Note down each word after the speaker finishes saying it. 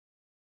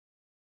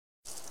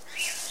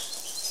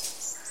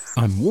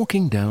I'm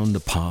walking down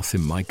the path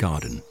in my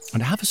garden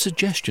and I have a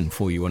suggestion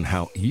for you on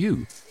how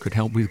you could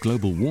help with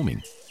global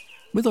warming.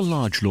 With a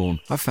large lawn,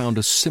 I found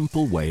a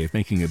simple way of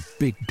making a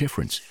big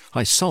difference.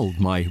 I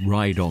sold my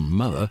ride-on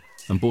mower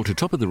and bought a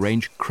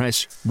top-of-the-range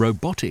Cress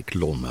robotic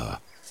lawnmower.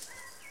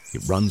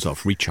 It runs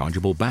off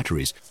rechargeable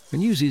batteries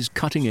and uses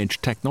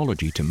cutting-edge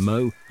technology to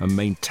mow and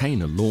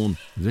maintain a lawn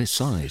this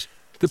size.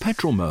 The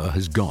petrol mower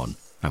has gone,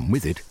 and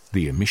with it,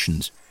 the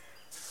emissions.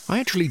 I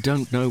actually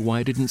don't know why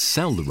I didn't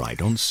sell the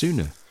ride-on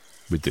sooner.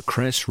 With the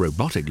Cress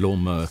robotic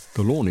lawnmower,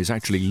 the lawn is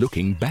actually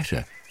looking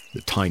better.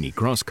 The tiny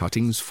grass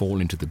cuttings fall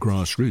into the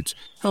grass roots,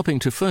 helping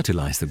to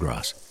fertilize the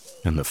grass.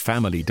 And the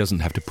family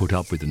doesn't have to put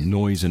up with the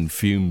noise and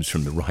fumes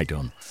from the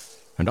ride-on.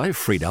 And I've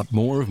freed up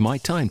more of my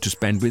time to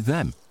spend with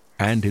them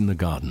and in the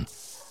garden.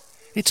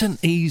 It's an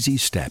easy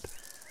step,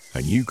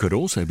 and you could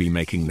also be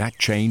making that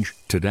change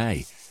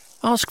today.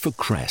 Ask for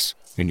Cress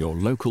in your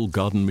local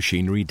garden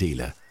machinery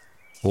dealer,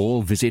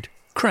 or visit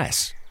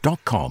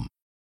cress.com.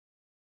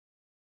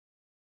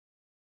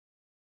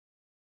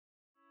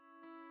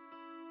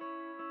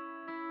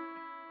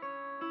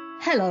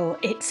 Hello,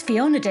 it's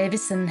Fiona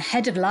Davison,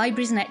 Head of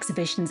Libraries and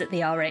Exhibitions at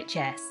the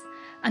RHS.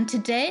 And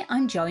today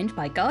I'm joined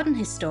by garden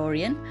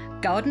historian,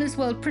 Gardeners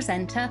World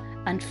presenter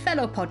and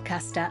fellow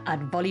podcaster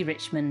Advolly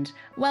Richmond.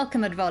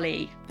 Welcome,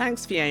 Advolly.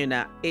 Thanks,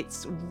 Fiona.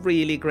 It's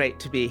really great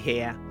to be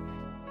here.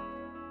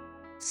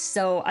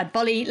 So,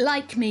 Advolly,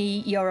 like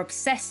me, you're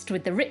obsessed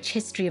with the rich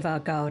history of our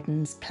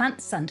gardens,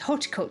 plants and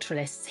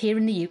horticulturalists here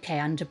in the UK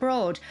and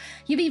abroad.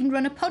 You've even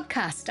run a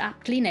podcast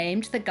aptly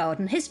named the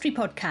Garden History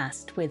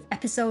Podcast, with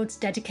episodes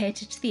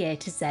dedicated to the A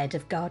to Z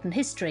of garden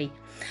history.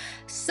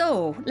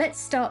 So,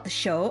 let's start the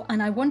show,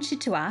 and I wanted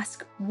to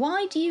ask,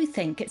 why do you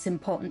think it's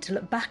important to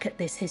look back at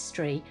this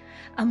history?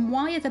 And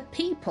why are the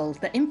people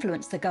that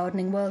influence the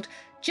gardening world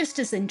just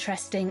as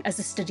interesting as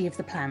a study of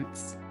the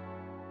plants?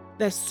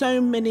 There's so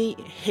many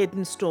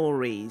hidden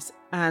stories,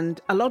 and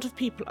a lot of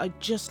people are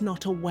just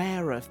not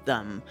aware of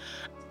them.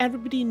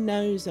 Everybody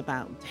knows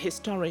about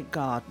historic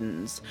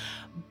gardens,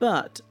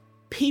 but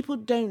people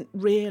don't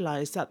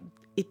realise that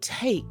it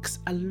takes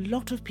a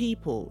lot of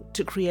people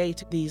to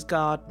create these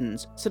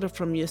gardens, sort of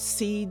from your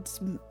seeds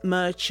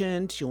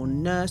merchant, your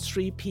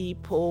nursery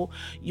people,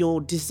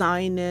 your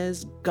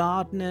designers,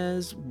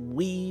 gardeners,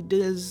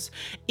 weeders,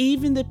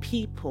 even the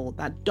people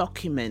that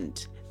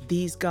document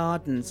these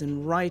gardens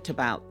and write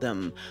about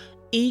them.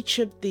 Each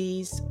of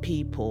these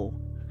people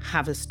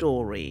have a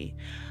story,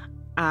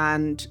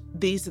 and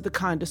these are the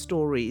kind of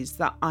stories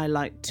that I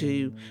like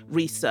to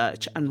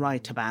research and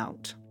write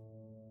about.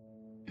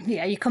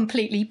 Yeah, you're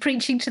completely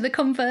preaching to the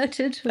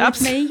converted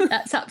with me.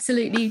 That's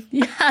absolutely,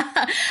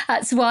 yeah,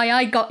 that's why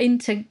I got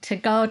into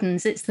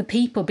gardens. It's the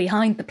people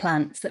behind the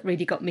plants that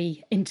really got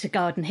me into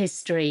garden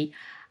history.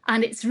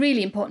 And it's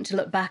really important to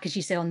look back, as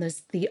you say, on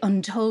the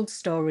untold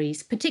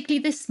stories, particularly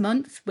this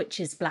month, which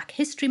is Black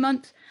History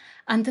Month.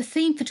 And the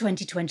theme for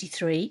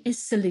 2023 is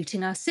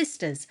Saluting Our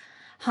Sisters,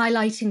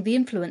 highlighting the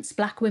influence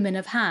Black women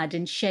have had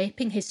in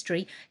shaping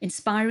history,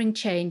 inspiring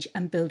change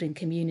and building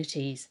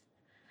communities.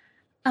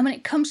 And when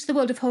it comes to the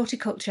world of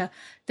horticulture,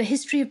 the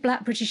history of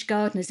Black British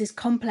gardeners is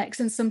complex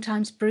and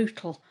sometimes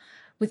brutal,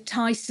 with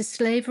ties to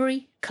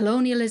slavery,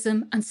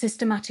 colonialism and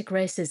systematic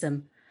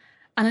racism.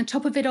 And on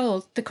top of it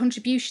all, the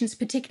contributions,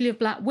 particularly of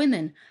Black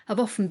women, have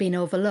often been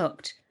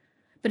overlooked.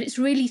 But it's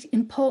really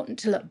important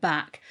to look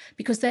back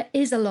because there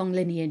is a long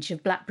lineage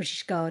of Black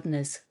British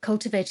gardeners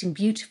cultivating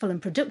beautiful and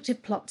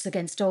productive plots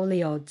against all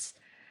the odds.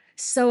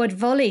 So,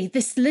 Advolly,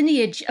 this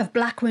lineage of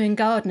Black women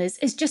gardeners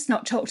is just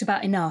not talked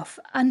about enough.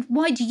 And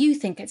why do you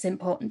think it's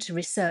important to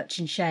research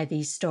and share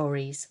these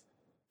stories?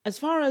 As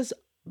far as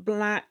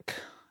Black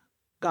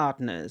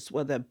gardeners,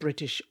 whether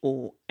British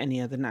or any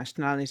other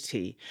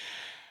nationality,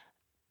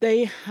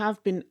 they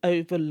have been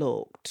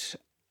overlooked.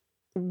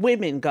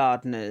 Women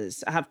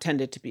gardeners have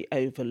tended to be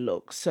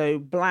overlooked. So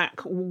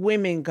Black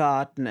women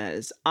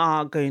gardeners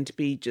are going to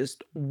be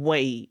just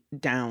way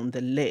down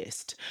the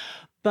list.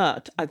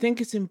 But I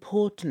think it's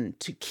important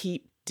to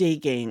keep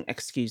digging,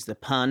 excuse the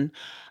pun,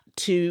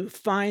 to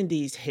find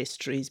these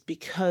histories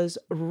because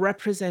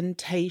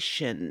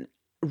representation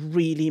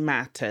really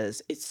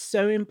matters. It's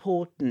so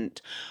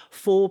important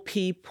for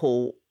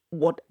people,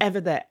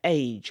 whatever their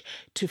age,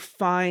 to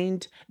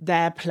find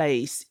their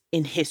place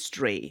in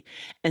history.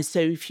 And so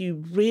if you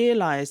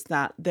realize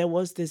that there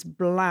was this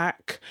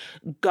Black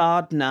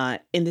gardener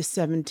in the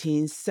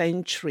 17th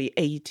century,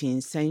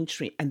 18th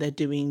century, and they're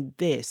doing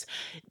this,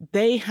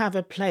 they have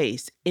a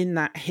place in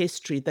that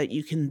history that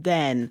you can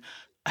then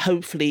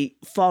hopefully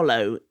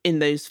follow in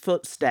those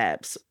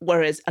footsteps.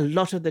 Whereas a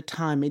lot of the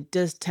time it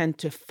does tend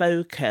to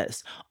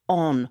focus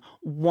on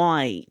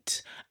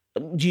white,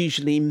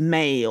 usually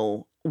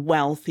male,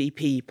 wealthy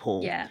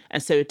people. Yeah.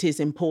 And so it is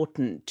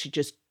important to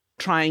just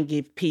try and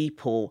give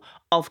people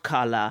of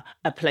colour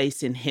a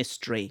place in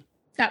history.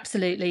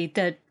 Absolutely.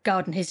 The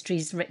garden history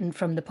is written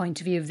from the point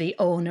of view of the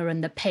owner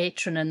and the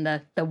patron and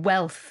the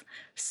wealth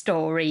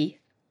story.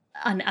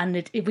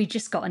 we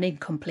just got an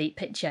incomplete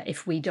picture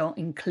if we don't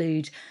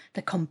include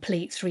the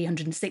complete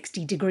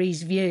 360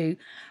 degrees view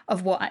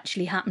of what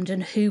actually happened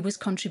and who was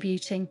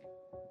contributing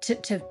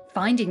to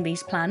finding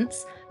these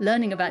plants,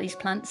 learning about these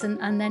plants,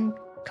 and then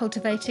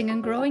cultivating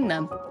and growing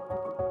them.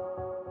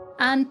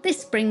 And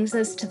this brings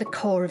us to the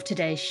core of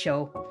today's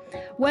show.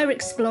 We're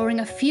exploring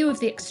a few of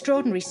the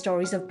extraordinary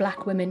stories of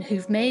Black women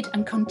who've made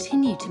and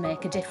continue to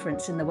make a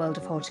difference in the world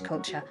of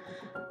horticulture,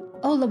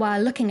 all the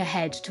while looking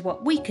ahead to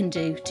what we can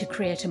do to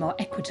create a more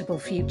equitable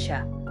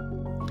future.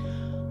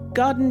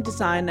 Garden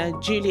designer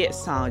Juliet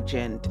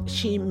Sargent,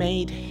 she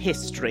made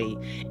history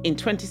in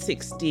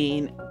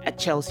 2016 at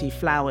Chelsea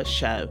Flower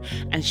Show,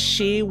 and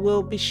she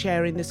will be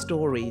sharing the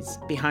stories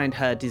behind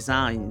her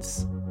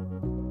designs.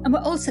 And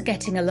we're also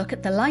getting a look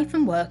at the life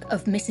and work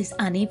of Mrs.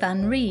 Annie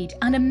Van Reed,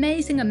 an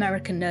amazing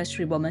American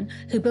nurserywoman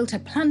who built a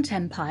plant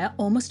empire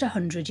almost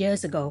 100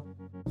 years ago.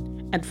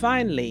 And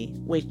finally,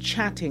 we're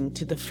chatting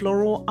to the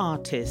floral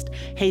artist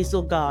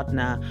Hazel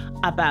Gardner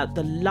about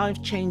the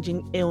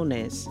life-changing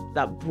illness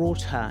that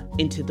brought her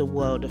into the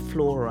world of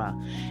flora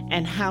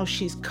and how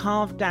she's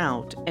carved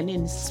out an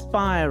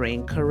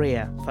inspiring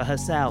career for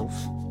herself.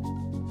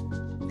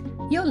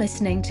 You're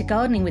listening to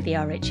Gardening with the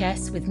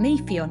RHS with me,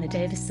 Fiona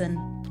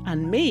Davison.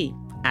 And me,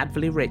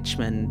 Adverley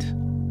Richmond.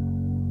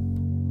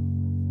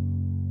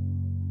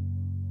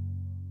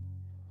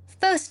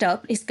 First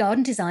up is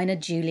garden designer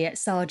Juliet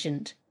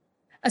Sargent.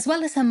 As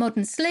well as her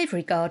modern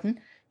slavery garden,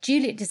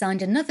 Juliet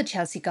designed another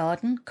Chelsea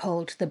garden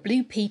called the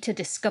Blue Peter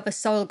Discover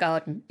Soil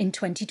Garden in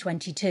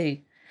 2022.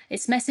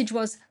 Its message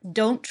was,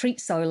 "Don't treat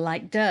soil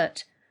like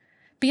dirt."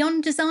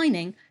 Beyond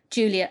designing,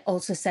 Juliet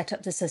also set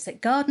up the Sussex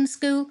Garden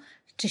School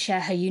to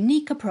share her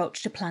unique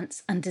approach to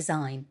plants and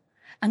design.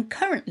 And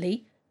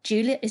currently,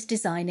 Juliet is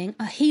designing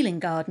a healing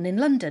garden in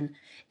London,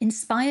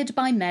 inspired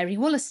by Mary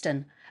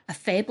Wollaston, a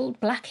fabled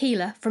black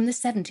healer from the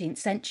 17th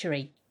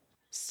century.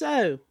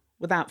 So,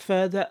 without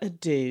further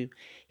ado,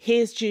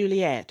 here's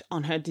Juliet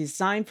on her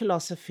design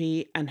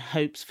philosophy and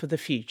hopes for the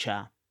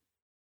future.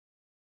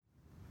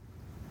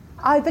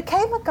 I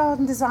became a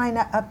garden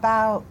designer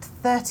about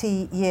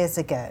 30 years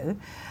ago,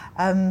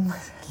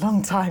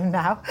 long time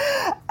now,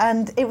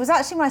 and it was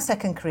actually my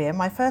second career.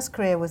 My first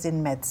career was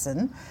in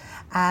medicine,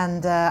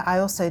 and I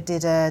also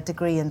did a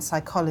degree in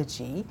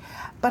psychology.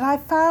 But I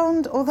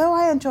found, although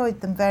I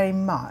enjoyed them very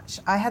much,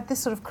 I had this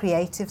sort of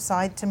creative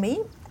side to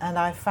me, and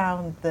I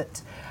found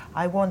that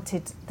I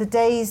wanted the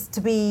days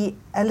to be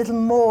a little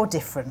more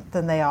different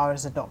than they are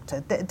as a doctor.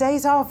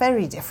 Days are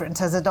very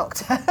different as a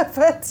doctor,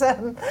 but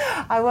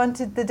I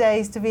wanted the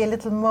days to be a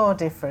little more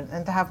different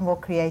and to have more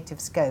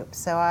creative scope.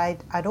 So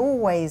I'd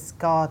always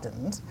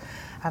gardened,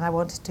 and I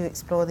wanted to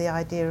explore the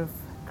idea of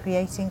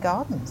creating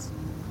gardens.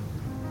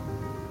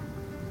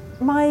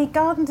 My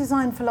garden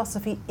design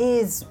philosophy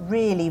is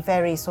really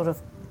very sort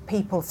of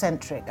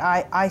people-centric.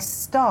 I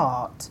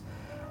start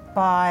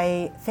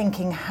by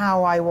thinking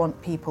how I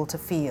want people to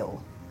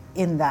feel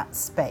in that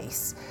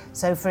space.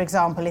 So, for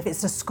example, if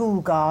it's a school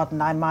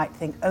garden, I might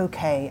think,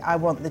 okay, I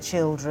want the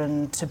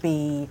children to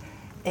be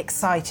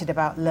excited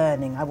about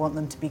learning. I want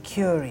them to be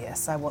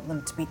curious. I want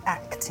them to be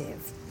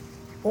active.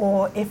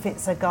 Or if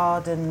it's a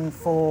garden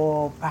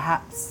for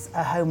perhaps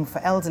a home for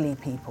elderly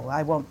people,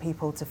 I want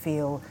people to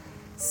feel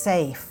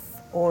safe,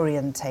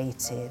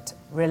 orientated,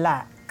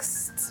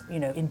 relaxed,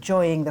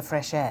 enjoying the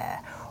fresh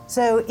air.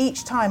 So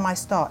each time I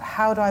start,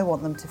 how do I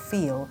want them to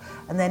feel?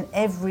 And then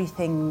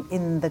everything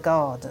in the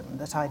garden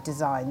that I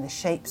design, the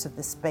shapes of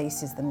the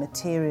spaces, the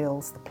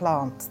materials, the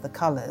plants, the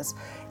colours,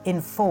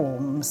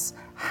 informs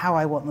how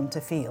I want them to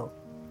feel.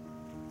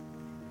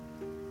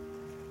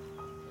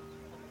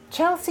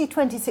 Chelsea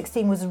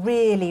 2016 was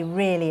really,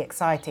 really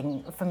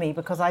exciting for me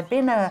because I'd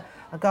been a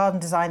garden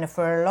designer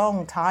for a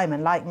long time,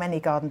 and like many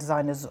garden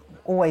designers,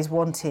 always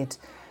wanted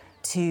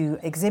to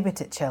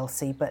exhibit at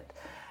Chelsea, but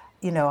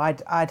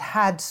I'd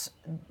had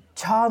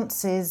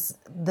chances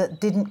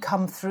that didn't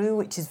come through,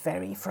 which is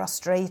very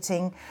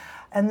frustrating.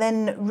 And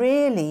then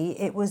really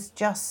it was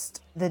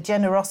just the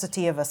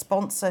generosity of a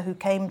sponsor who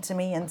came to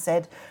me and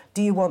said,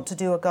 "Do you want to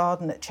do a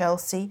garden at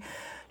Chelsea?"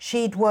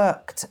 She'd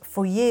worked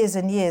for years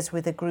and years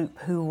with a group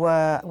who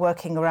were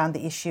working around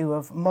the issue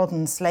of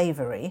modern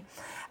slavery,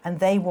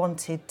 and they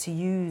wanted to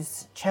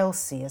use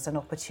Chelsea as an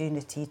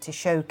opportunity to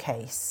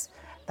showcase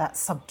that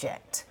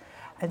subject.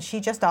 And she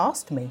just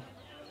asked me.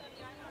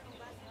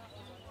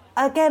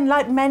 Again,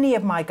 like many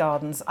of my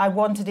gardens, I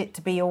wanted it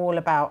to be all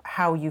about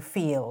how you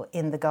feel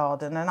in the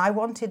garden, and I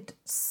wanted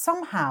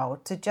somehow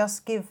to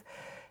just give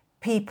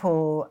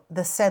people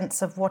the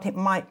sense of what it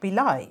might be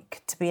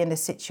like to be in a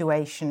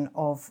situation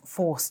of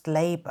forced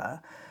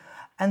labour.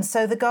 And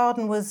so the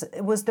garden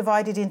was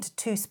divided into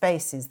two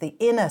spaces. The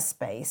inner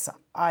space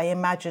I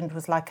imagined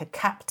was like a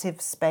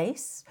captive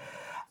space,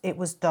 It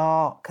was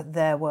dark,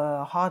 there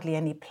were hardly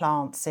any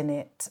plants in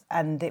it,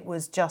 and it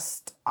was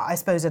just, I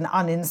suppose, an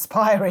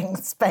uninspiring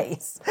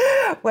space.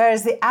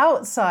 Whereas the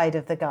outside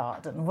of the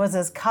garden was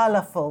as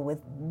colourful, with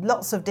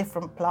lots of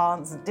different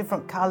plants and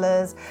different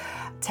colours,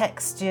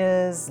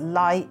 textures,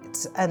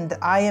 light, and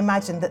I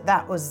imagined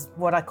that was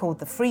what I called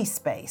the free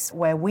space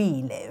where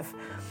we live.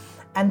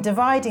 And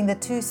dividing the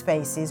two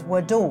spaces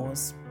were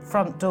doors,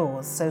 front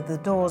doors. So the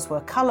doors were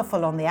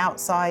colourful on the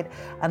outside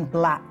and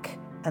black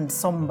and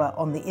sombre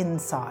on the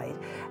inside.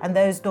 And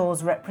those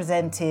doors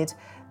represented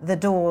the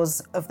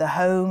doors of the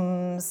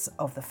homes,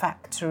 of the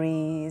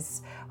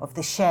factories, of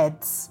the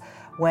sheds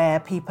where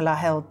people are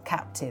held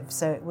captive.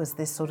 So it was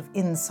this sort of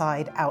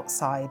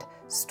inside-outside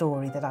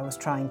story that I was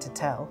trying to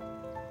tell.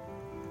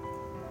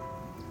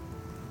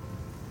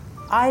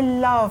 I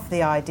love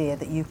the idea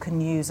that you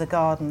can use a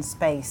garden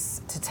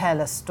space to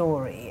tell a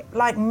story.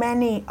 Like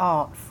many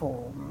art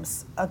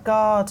forms, a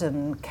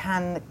garden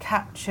can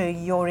capture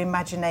your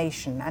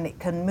imagination and it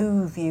can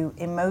move you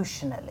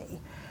emotionally.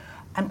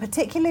 And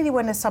particularly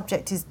when a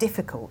subject is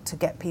difficult to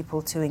get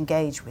people to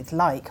engage with,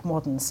 like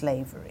modern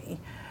slavery,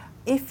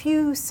 if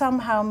you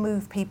somehow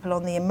move people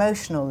on the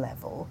emotional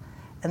level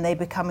and they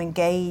become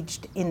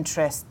engaged,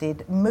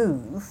 interested,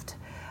 moved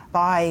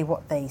by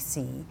what they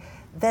see,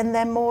 then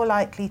they're more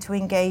likely to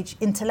engage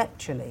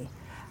intellectually.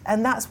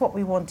 And that's what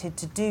we wanted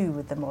to do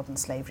with the Modern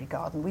Slavery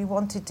Garden. We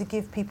wanted to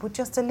give people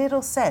just a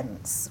little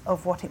sense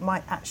of what it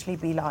might actually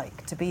be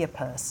like to be a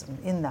person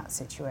in that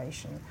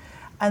situation.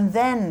 And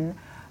then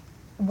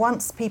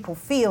once people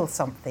feel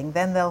something,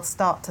 then they'll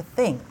start to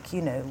think,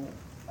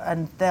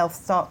 and they'll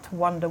start to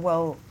wonder,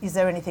 well, is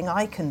there anything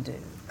I can do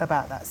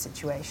about that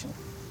situation?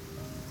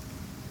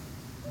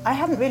 I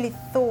hadn't really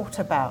thought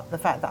about the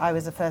fact that I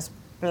was the first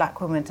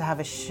Black woman to have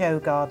a show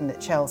garden at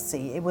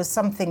Chelsea. It was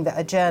something that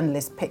a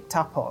journalist picked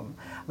up on.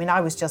 I mean, I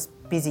was just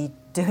busy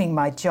doing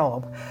my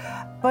job.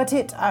 But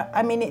it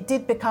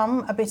did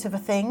become a bit of a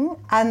thing.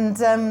 And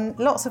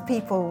lots of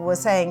people were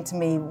saying to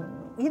me,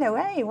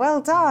 hey,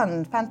 well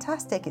done,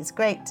 fantastic, it's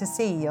great to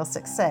see your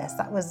success.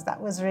 That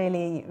was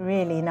really,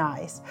 really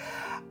nice.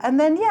 And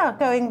then,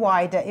 going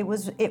wider, it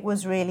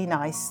was really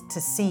nice to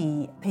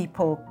see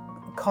people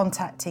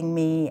contacting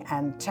me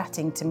and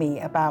chatting to me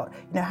about,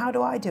 how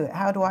do I do it?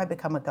 How do I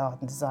become a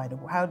garden designer?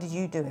 How did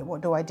you do it?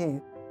 What do I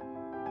do?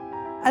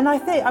 And I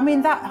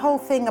think, that whole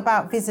thing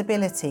about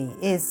visibility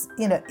is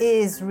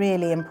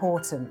really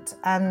important.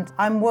 And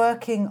I'm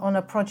working on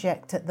a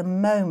project at the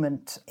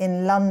moment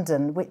in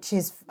London, which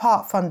is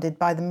part funded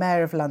by the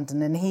Mayor of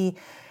London. And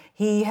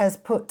he has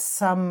put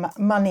some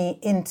money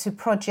into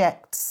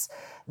projects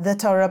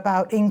that are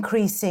about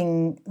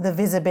increasing the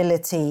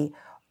visibility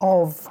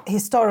of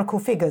historical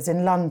figures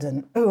in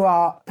London who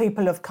are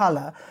people of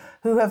colour,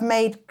 who have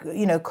made,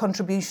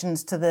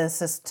 contributions to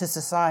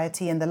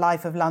society and the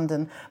life of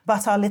London,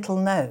 but are little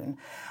known.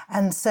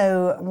 And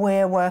so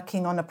we're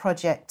working on a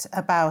project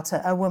about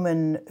a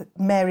woman,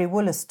 Mary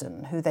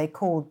Wollaston, who they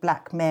called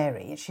Black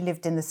Mary. She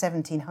lived in the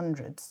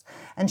 1700s,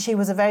 and she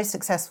was a very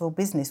successful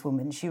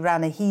businesswoman. She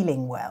ran a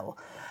healing well,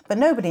 but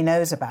nobody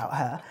knows about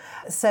her.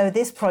 So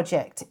this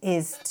project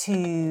is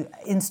to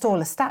install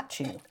a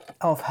statue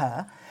of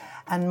her,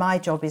 and my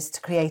job is to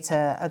create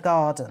a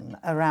garden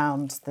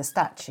around the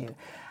statue.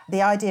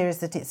 The idea is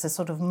that it's a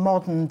sort of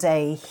modern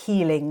day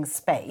healing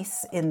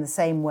space in the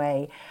same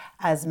way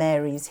as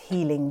Mary's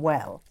healing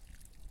well.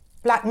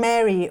 Black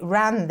Mary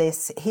ran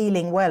this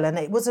healing well, and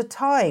it was a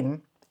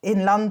time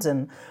in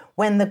London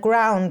when the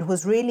ground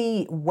was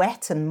really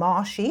wet and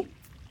marshy.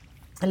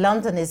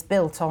 London is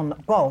built on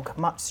bog,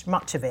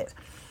 much of it.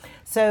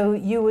 So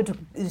you would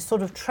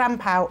sort of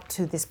tramp out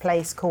to this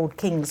place called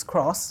King's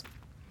Cross.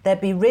 There'd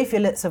be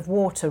rivulets of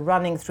water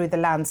running through the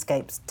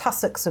landscapes,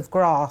 tussocks of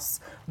grass,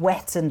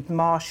 wet and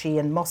marshy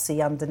and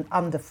mossy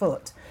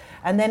underfoot.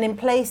 And then in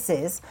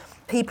places,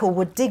 people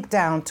would dig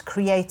down to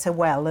create a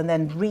well and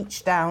then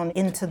reach down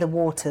into the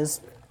waters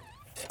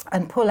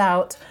and pull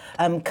out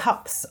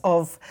cups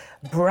of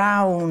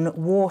brown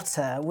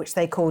water, which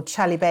they called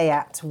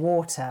chalybeate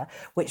water,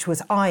 which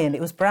was iron. It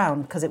was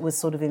brown because it was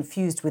sort of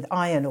infused with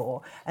iron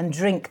ore, and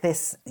drink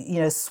this,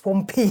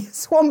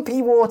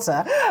 swampy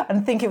water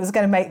and think it was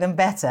going to make them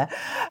better.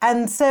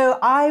 And so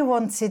I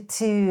wanted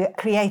to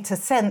create a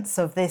sense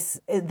of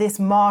this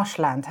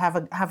marshland,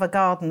 have a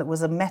garden that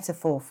was a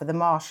metaphor for the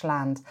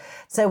marshland.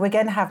 So we're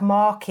going to have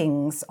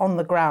markings on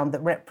the ground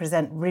that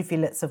represent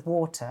rivulets of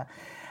water.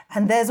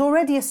 And there's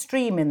already a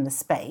stream in the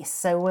space,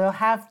 so we'll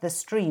have the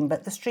stream,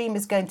 but the stream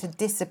is going to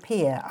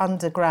disappear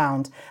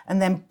underground and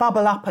then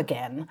bubble up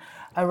again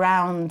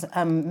around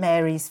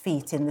Mary's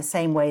feet in the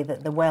same way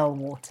that the well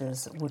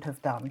waters would have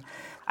done.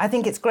 I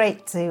think it's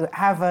great to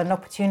have an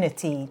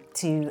opportunity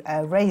to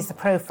raise the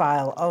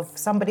profile of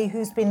somebody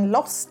who's been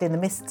lost in the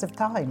mists of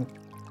time.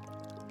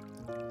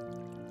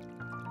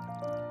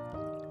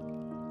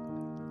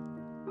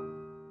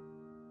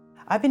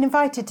 I've been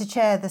invited to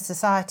chair the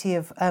Society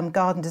of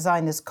Garden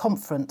Designers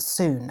conference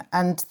soon,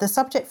 and the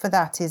subject for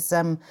that is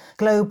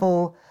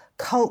global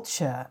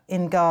culture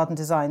in garden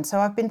design. So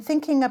I've been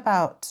thinking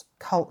about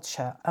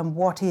culture and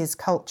what is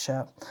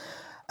culture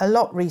a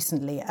lot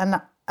recently.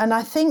 And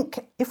I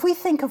think if we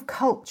think of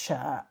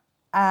culture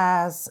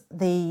as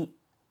the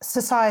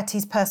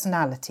society's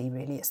personality,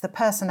 really, it's the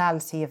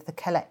personality of the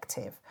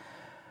collective.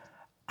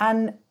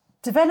 And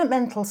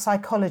developmental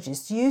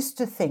psychologists used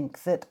to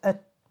think that a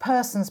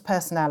person's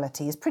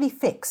personality is pretty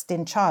fixed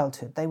in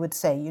childhood. They would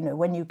say,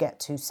 when you get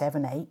to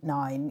 7, 8,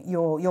 9,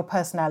 your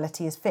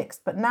personality is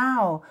fixed. But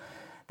now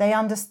they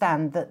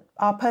understand that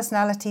our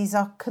personalities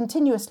are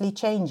continuously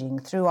changing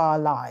through our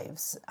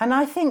lives. And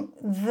I think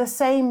the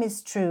same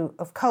is true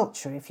of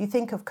culture. If you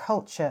think of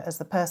culture as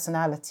the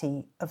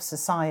personality of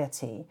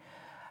society,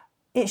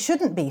 it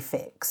shouldn't be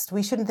fixed.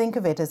 We shouldn't think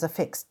of it as a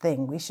fixed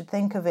thing. We should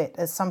think of it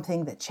as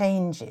something that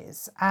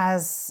changes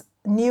as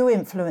new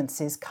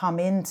influences come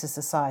into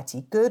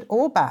society, good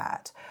or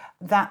bad.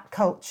 That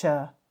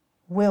culture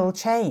will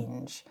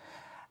change.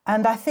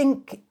 And I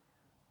think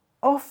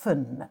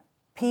often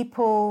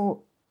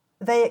people,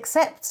 they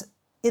accept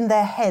in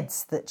their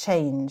heads that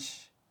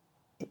change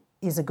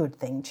is a good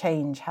thing,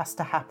 change has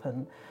to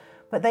happen.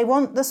 But they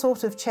want the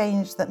sort of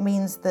change that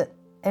means that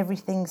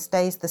everything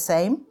stays the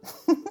same.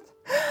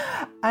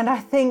 And I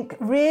think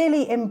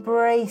really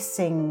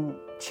embracing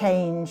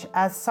change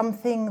as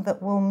something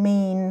that will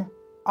mean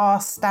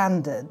our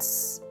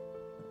standards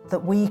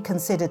that we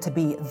consider to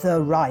be the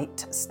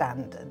right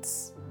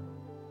standards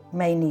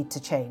may need to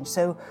change.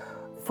 So,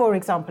 for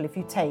example, if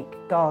you take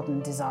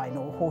garden design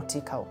or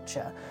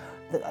horticulture,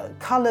 the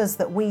colours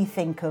that we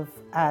think of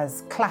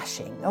as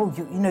clashing,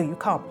 you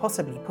can't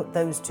possibly put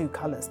those two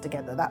colours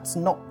together, that's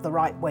not the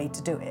right way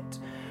to do it.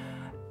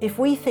 If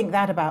we think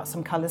that about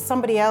some colours,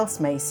 somebody else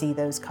may see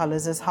those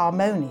colours as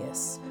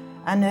harmonious.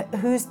 And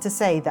who's to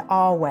say that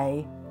our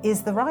way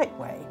is the right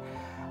way?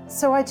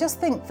 So I just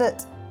think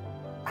that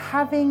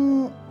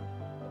having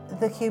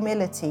the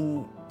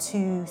humility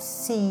to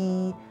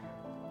see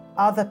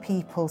other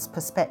people's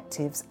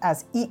perspectives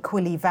as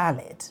equally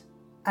valid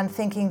and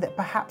thinking that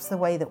perhaps the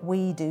way that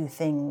we do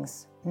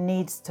things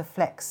needs to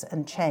flex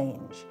and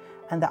change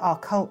and that our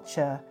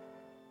culture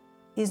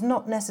is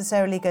not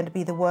necessarily going to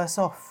be the worse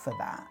off for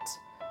that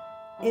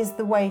is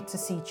the way to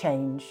see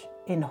change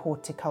in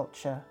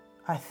horticulture,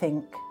 I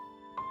think.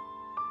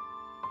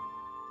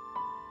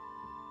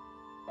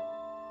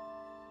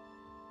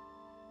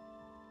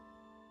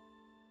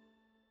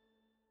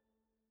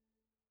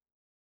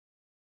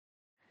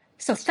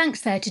 So thanks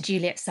there to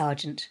Juliet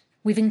Sargent.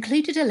 We've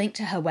included a link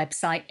to her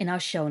website in our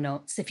show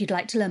notes if you'd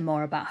like to learn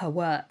more about her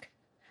work.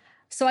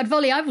 So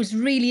Advoli, I was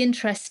really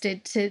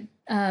interested to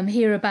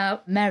hear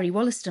about Mary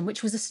Wollaston,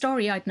 which was a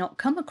story I'd not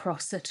come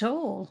across at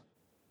all.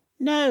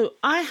 No,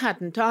 I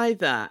hadn't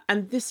either.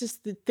 And this is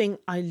the thing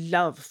I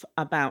love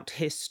about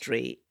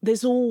history.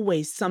 There's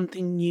always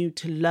something new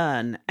to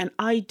learn. And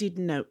I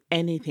didn't know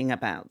anything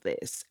about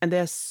this. And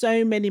there are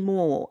so many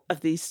more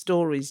of these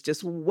stories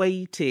just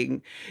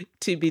waiting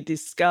to be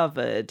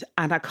discovered.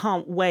 And I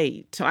can't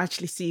wait to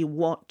actually see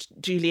what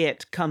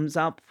Juliet comes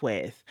up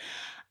with.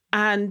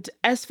 And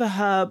as for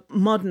her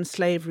modern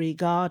slavery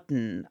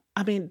garden,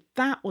 I mean,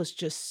 that was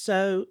just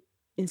so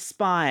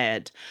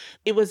inspired.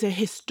 It was a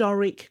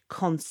historic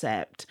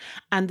concept,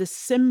 and the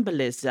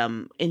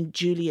symbolism in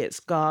Juliet's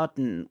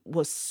garden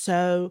was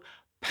so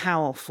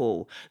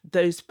powerful.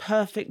 Those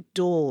perfect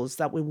doors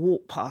that we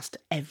walk past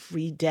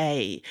every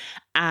day,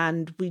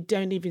 and we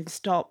don't even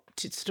stop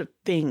to sort of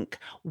think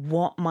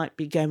what might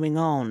be going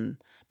on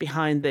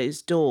behind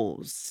those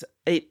doors.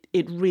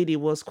 It really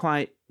was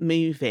quite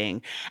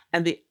moving.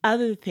 And the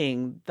other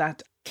thing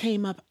that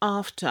came up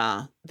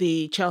after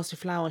the Chelsea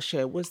Flower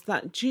Show was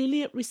that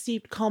Juliet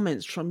received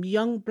comments from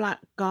young Black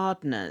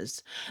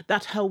gardeners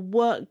that her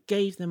work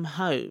gave them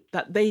hope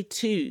that they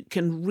too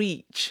can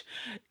reach,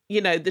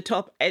 the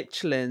top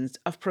echelons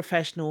of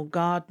professional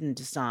garden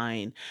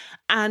design.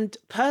 And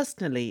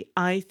personally,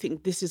 I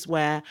think this is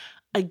where,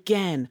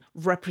 again,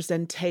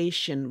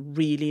 representation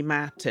really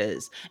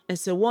matters. And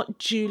so what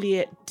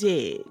Juliet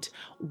did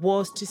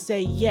was to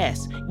say,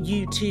 yes,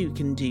 you too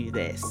can do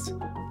this.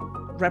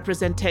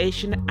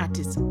 Representation at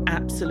its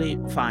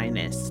absolute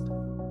finest.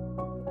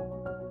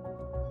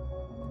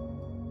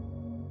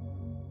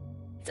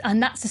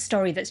 And that's a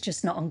story that's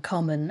just not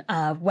uncommon.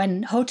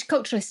 When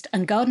horticulturist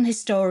and garden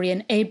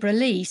historian Abra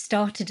Lee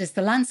started as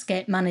the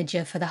landscape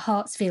manager for the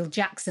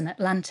Hartsfield-Jackson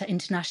Atlanta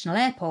International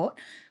Airport,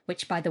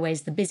 which, by the way,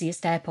 is the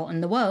busiest airport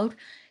in the world,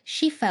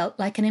 she felt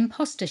like an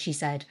imposter, she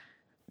said.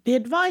 The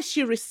advice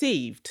she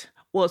received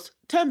was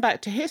turn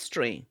back to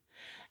history.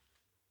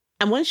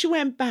 And when she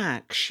went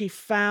back, she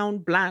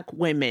found Black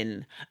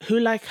women who,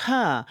 like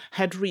her,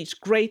 had reached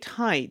great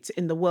heights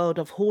in the world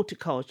of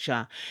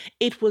horticulture.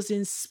 It was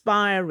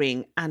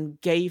inspiring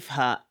and gave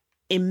her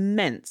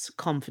immense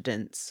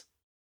confidence.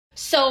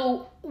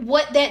 So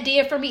what that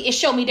did for me, it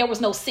showed me there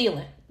was no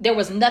ceiling. There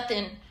was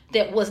nothing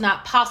that was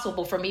not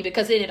possible for me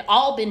because it had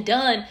all been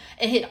done.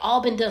 It had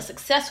all been done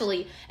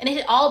successfully. And it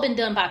had all been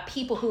done by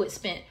people who had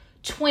spent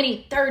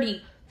 20,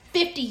 30,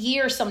 50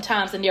 years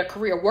sometimes in their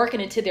career working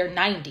into their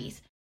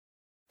 90s.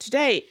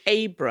 Today,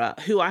 Abra,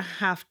 who I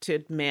have to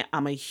admit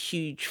I'm a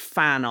huge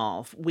fan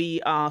of,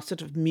 we are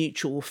sort of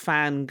mutual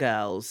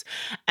fangirls.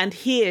 And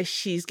here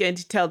she's going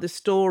to tell the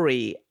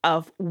story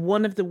of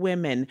one of the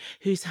women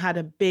who's had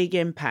a big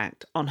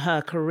impact on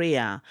her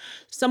career.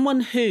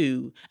 Someone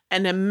who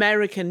an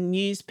American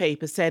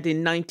newspaper said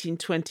in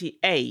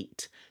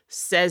 1928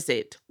 says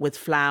it with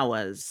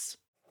flowers.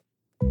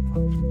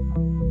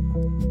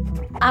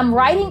 I'm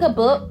writing a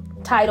book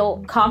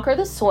titled Conquer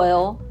the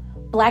Soil,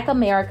 Black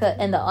America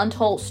and the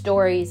Untold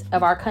Stories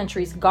of Our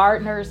Country's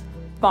Gardeners,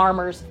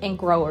 Farmers, and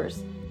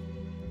Growers.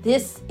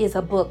 This is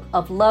a book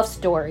of love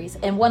stories,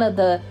 and one of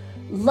the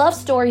love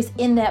stories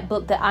in that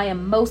book that I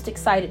am most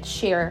excited to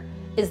share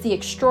is the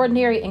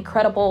extraordinary,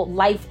 incredible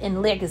life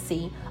and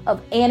legacy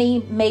of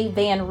Annie Mae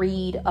Van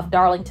Reed of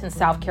Darlington,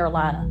 South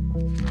Carolina.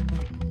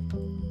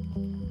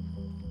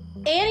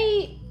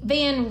 Annie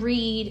Van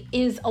Reed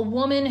is a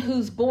woman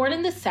who's born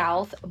in the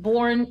South,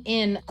 born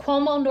in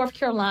Cuomo, North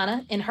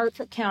Carolina, in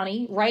Hertford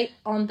County, right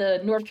on the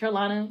North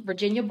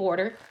Carolina-Virginia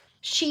border.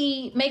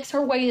 She makes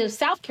her way to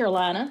South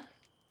Carolina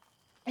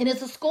and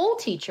is a school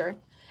teacher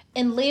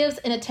and lives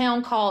in a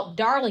town called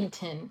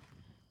Darlington.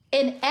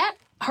 And at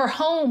her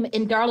home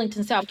in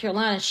Darlington, South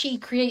Carolina, she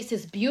creates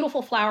this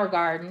beautiful flower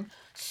garden,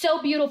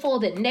 so beautiful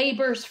that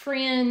neighbors,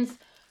 friends,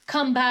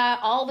 come by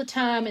all the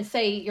time and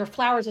say, your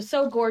flowers are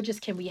so gorgeous,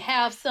 can we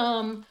have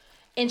some?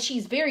 And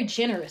she's very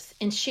generous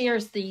and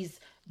shares these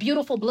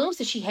beautiful blooms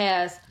that she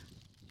has.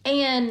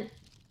 And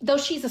though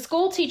she's a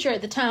school teacher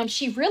at the time,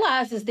 she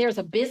realizes there's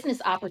a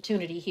business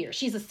opportunity here.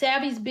 She's a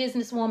savvy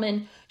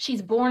businesswoman.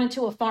 She's born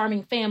into a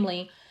farming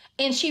family.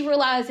 And she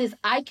realizes,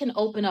 I can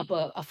open up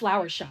a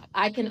flower shop.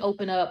 I can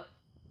open up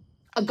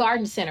a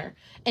garden center.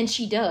 And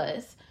she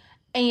does.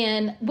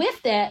 And with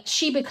that,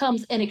 she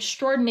becomes an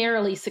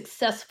extraordinarily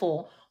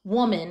successful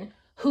woman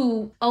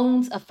who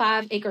owns a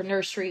 5-acre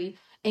nursery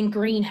and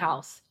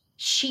greenhouse.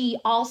 She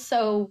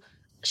also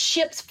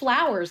ships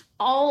flowers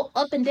all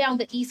up and down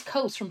the East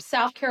Coast, from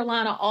South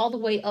Carolina all the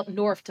way up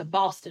north to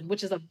Boston,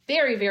 which is a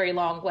very, very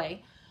long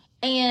way.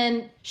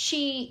 And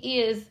she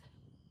is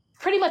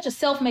pretty much a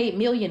self-made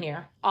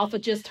millionaire off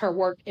of just her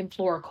work in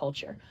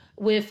floriculture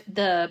with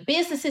the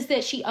businesses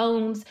that she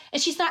owns.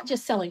 And she's not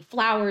just selling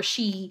flowers,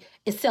 she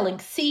is selling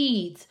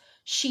seeds.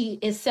 She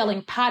is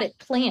selling potted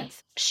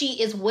plants.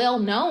 She is well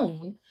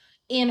known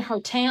in her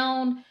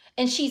town.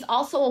 And she's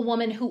also a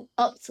woman who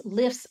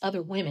uplifts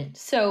other women.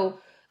 So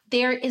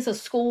there is a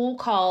school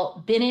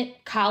called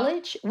Bennett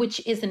College,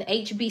 which is an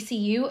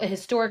HBCU, a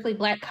historically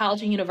Black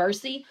college and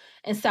university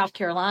in South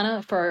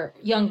Carolina for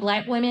young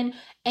Black women.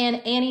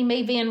 And Annie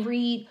Mae Van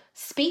Reed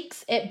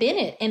speaks at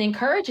Bennett and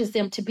encourages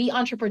them to be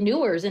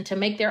entrepreneurs and to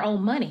make their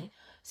own money.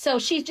 So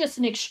she's just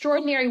an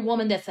extraordinary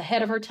woman that's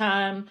ahead of her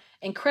time,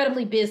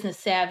 incredibly business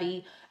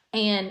savvy,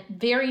 and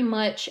very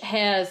much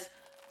has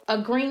a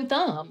green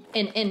thumb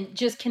and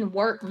just can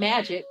work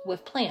magic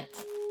with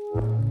plants.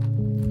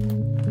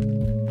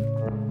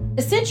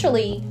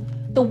 Essentially,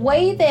 the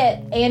way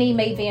that Annie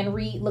Mae Van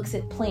Reed looks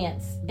at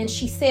plants, and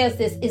she says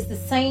this, is the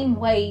same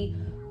way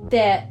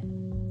that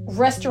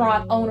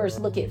restaurant owners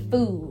look at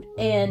food.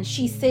 And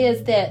she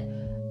says that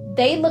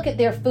they look at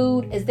their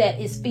food as that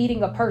is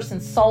feeding a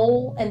person's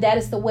soul. And that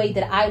is the way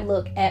that I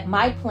look at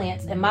my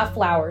plants and my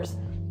flowers,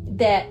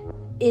 that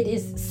it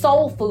is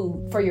soul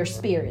food for your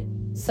spirit.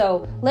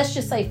 So let's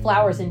just say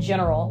flowers in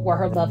general were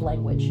her love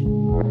language.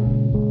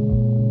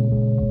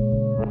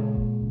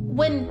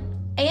 When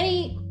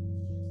Annie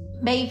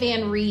Mae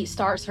Van Reed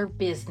starts her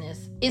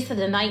business, it's in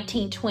the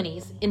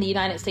 1920s in the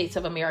United States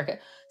of America,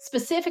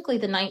 specifically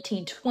the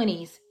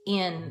 1920s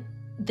in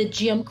the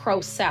Jim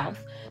Crow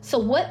South. So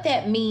what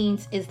that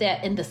means is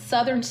that in the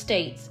southern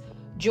states,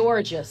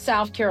 Georgia,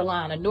 South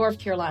Carolina, North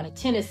Carolina,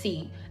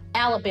 Tennessee,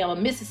 Alabama,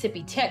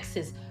 Mississippi,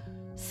 Texas,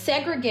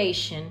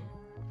 segregation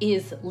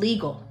is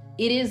legal.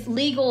 It is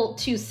legal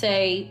to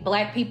say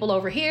Black people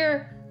over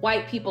here,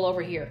 white people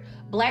over here.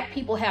 Black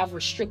people have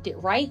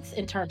restricted rights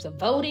in terms of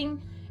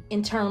voting,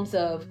 in terms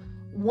of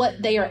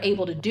what they are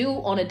able to do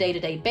on a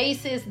day-to-day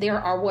basis. There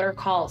are what are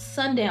called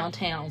sundown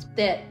towns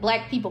that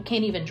Black people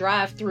can't even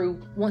drive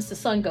through once the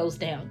sun goes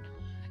down.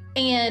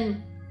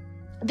 And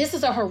this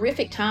is a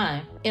horrific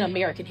time in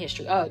American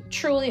history, a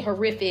truly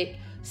horrific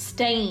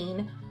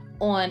stain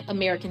on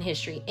American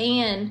history.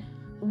 And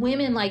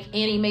women like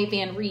Annie Mae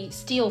Van Reed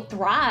still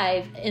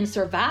thrive and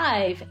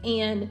survive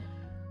and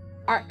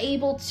are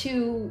able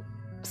to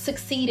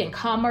succeed in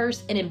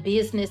commerce and in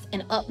business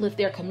and uplift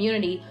their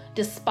community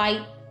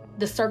despite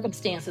the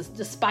circumstances,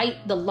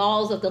 despite the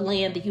laws of the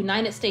land, the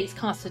United States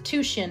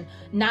Constitution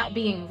not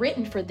being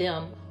written for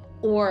them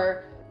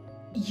or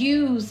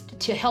used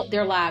to help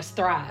their lives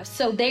thrive.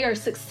 So they are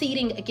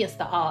succeeding against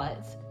the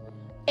odds.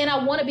 And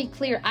I want to be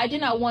clear, I do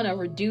not want to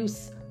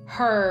reduce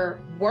her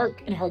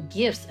work and her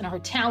gifts and her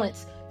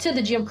talents to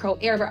the Jim Crow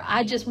era.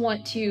 I just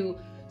want to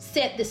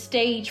set the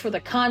stage for the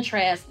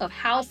contrast of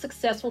how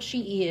successful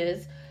she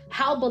is,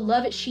 how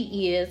beloved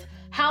she is,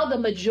 how the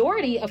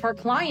majority of her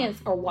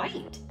clients are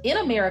white in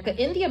America,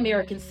 in the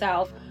American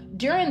South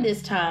during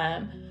this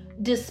time,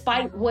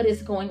 despite what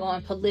is going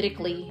on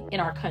politically in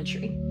our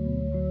country.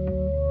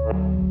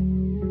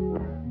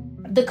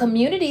 The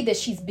community that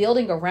she's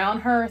building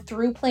around her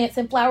through Plants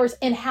and Flowers,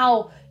 and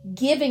how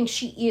giving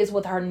she is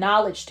with her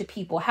knowledge to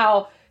people,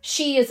 how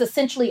she is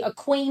essentially a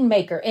queen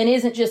maker and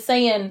isn't just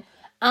saying,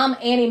 I'm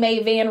Annie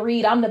Mae Van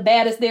Reed, I'm the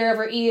baddest there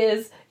ever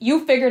is,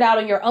 you figured out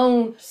on your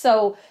own.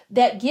 So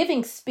that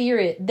giving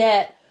spirit,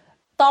 that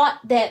thought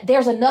that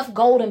there's enough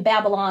gold in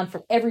Babylon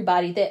for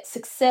everybody, that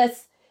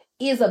success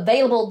is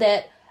available,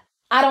 that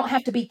I don't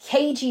have to be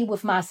cagey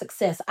with my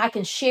success. I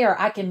can share,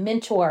 I can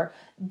mentor.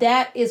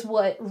 That is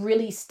what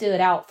really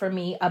stood out for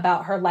me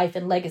about her life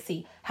and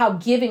legacy, how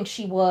giving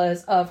she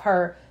was of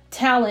her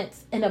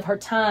talents and of her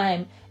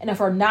time and of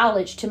her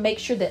knowledge to make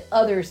sure that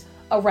others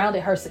around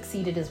her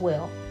succeeded as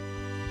well.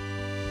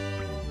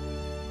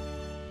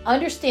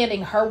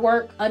 Understanding her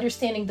work,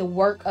 understanding the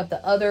work of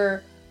the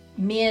other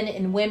men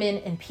and women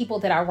and people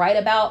that I write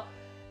about,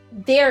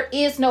 there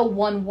is no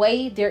one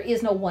way, there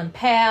is no one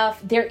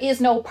path, there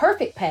is no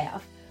perfect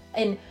path.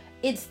 And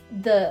it's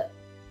the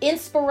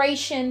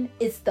inspiration,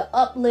 it's the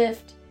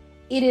uplift,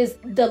 it is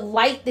the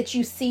light that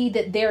you see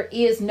that there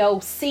is no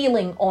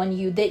ceiling on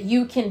you, that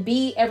you can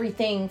be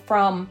everything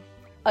from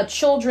a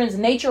children's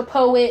nature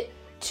poet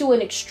to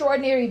an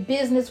extraordinary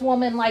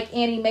businesswoman like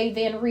Annie Mae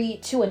Van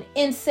Reed, to an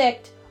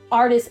insect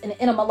artist, an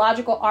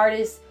entomological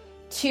artist,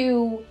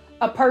 to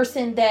a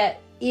person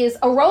that is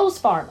a rose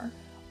farmer,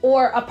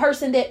 or a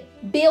person that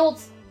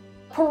builds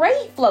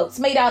parade floats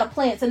made out of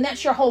plants, and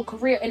that's your whole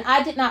career. And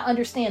I did not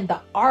understand the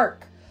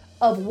arc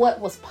of what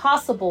was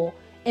possible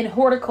in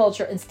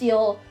horticulture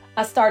until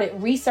I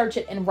started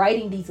researching and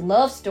writing these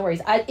love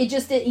stories. It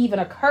just didn't even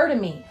occur to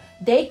me.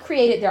 They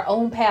created their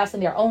own paths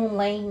and their own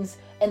lanes,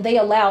 and they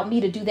allowed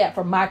me to do that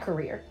for my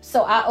career.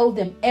 So I owe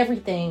them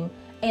everything,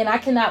 and I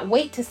cannot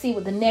wait to see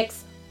what the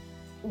next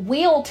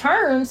wheel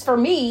turns for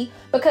me,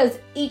 because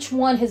each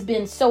one has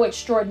been so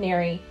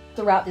extraordinary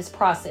throughout this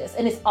process,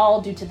 and it's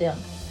all due to them.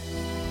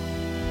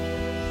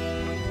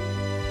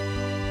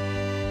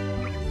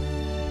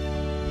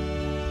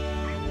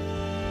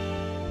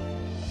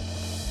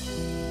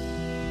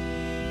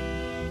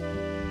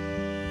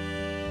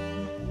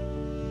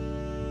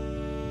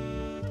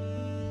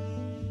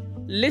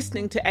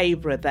 Listening to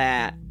Abra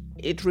there,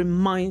 it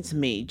reminds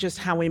me just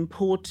how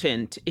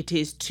important it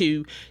is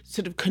to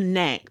sort of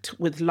connect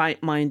with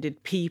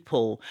like-minded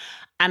people.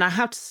 And I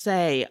have to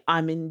say,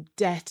 I'm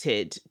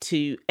indebted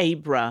to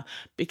Abra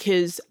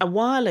because a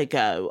while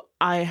ago,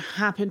 I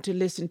happened to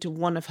listen to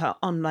one of her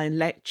online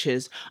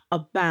lectures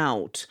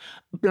about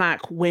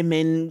Black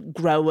women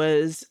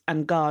growers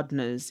and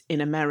gardeners in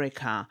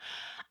America.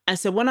 And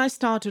so when I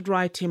started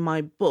writing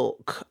my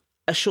book,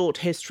 A Short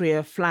History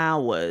of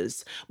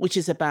Flowers, which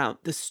is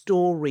about the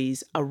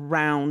stories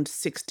around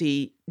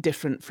 60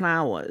 different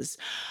flowers,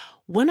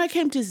 when I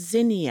came to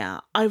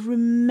Zinnia, I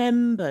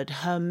remembered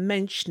her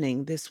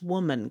mentioning this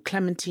woman,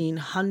 Clementine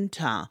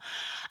Hunter.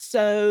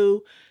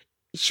 So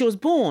she was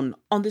born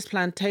on this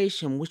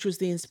plantation, which was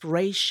the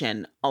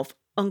inspiration of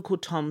Uncle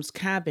Tom's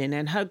Cabin,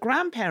 and her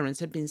grandparents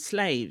had been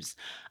slaves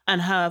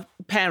and her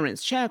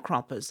parents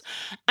sharecroppers.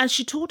 And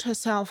she taught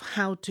herself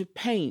how to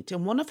paint.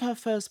 And one of her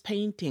first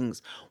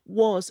paintings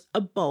was a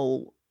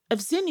bowl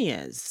of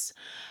zinnias.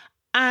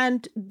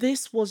 And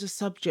this was a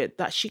subject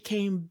that she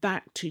came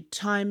back to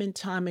time and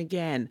time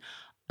again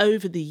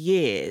over the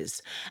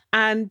years.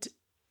 And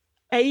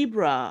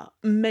Abra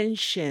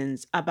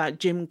mentions about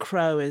Jim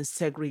Crow and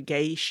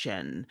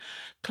segregation.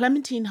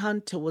 Clementine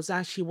Hunter was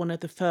actually one of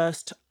the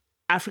first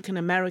African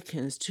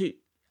Americans to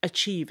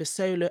achieve a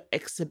solo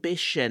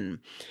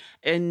exhibition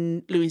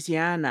in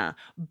Louisiana.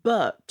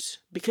 But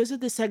because of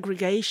the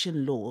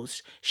segregation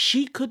laws,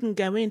 she couldn't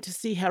go in to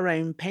see her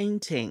own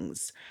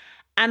paintings.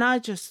 And I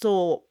just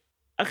thought,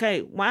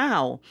 okay,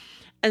 wow.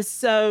 And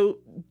so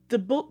the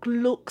book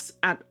looks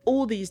at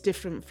all these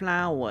different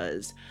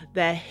flowers,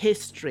 their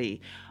history.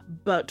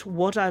 But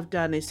what I've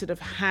done is sort of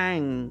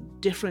hang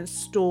different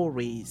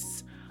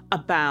stories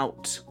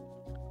about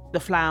the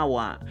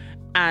flower.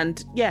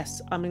 And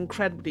yes, I'm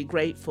incredibly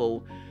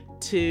grateful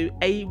to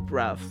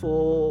Abra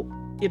for,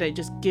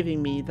 just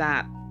giving me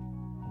that,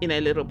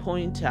 little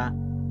pointer.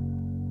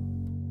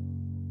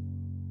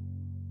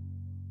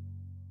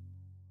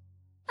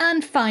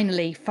 And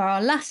finally, for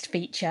our last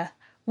feature,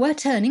 we're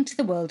turning to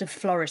the world of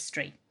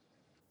floristry.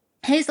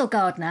 Hazel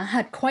Gardner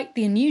had quite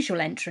the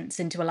unusual entrance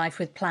into a life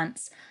with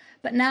plants,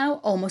 but now,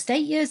 almost 8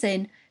 years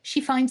in,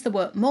 she finds the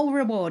work more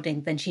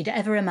rewarding than she'd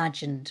ever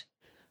imagined.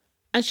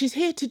 And she's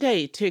here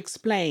today to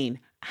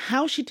explain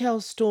how she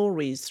tells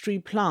stories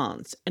through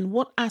plants and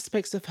what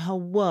aspects of her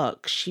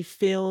work she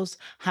feels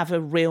have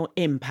a real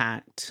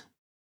impact.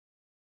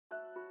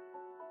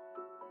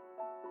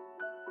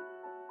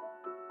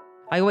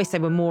 I always say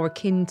we're more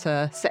akin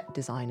to set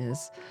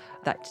designers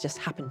that just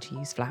happen to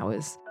use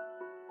flowers.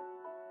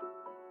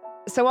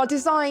 So our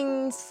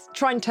designs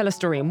try and tell a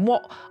story, and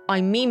what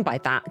I mean by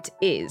that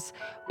is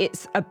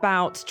it's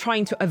about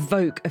trying to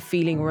evoke a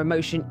feeling or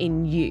emotion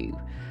in you.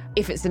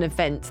 If it's an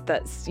event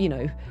that's,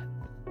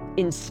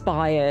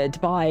 inspired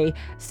by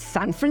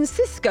San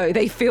Francisco.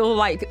 They feel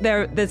like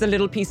there's a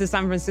little piece of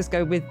San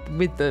Francisco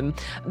with them.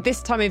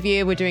 This time of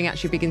year, we're doing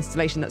actually a big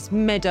installation that's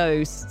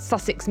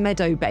Sussex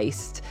meadow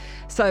based.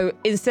 So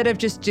instead of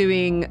just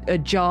doing a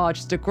jar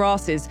just of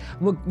grasses,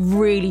 we're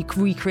really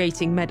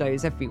recreating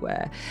meadows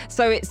everywhere.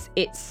 So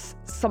it's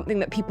something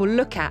that people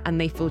look at and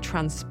they feel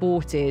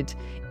transported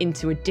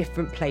into a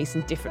different place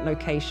and different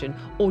location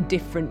or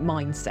different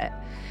mindset.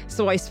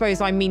 So I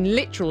suppose I mean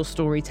literal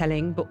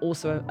storytelling, but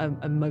also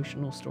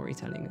emotional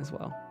storytelling as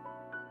well.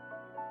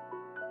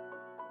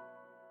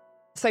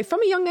 So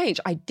from a young age,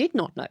 I did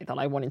not know that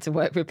I wanted to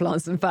work with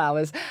plants and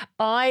flowers.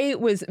 I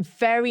was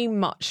very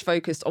much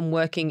focused on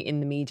working in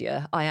the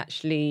media. I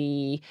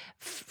actually,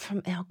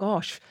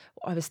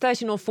 I was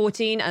 13 or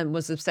 14 and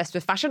was obsessed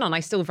with fashion, and I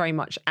still very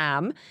much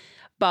am.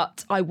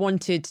 But I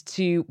wanted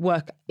to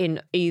work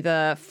in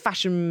either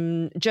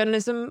fashion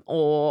journalism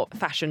or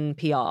fashion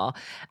PR.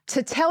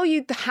 To tell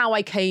you how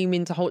I came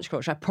into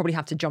horticulture, I probably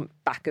have to jump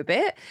back a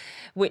bit,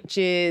 which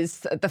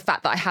is the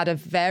fact that I had a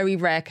very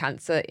rare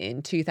cancer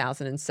in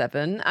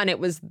 2007. And it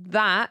was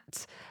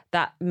that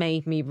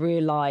made me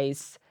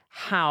realise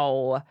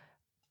how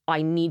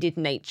I needed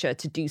nature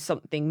to do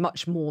something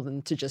much more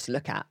than to just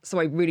look at. So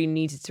I really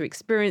needed to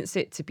experience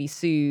it, to be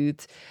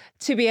soothed,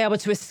 to be able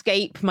to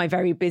escape my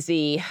very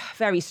busy,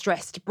 very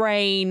stressed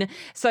brain.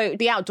 So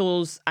the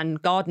outdoors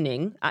and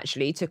gardening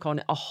actually took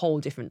on a whole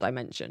different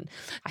dimension.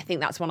 I think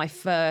that's when I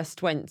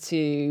first went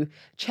to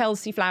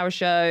Chelsea Flower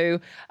Show.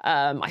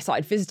 I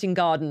started visiting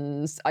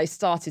gardens. I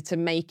started to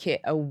make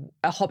it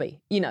a hobby,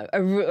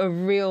 a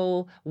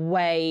real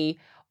way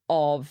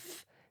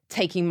of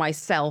taking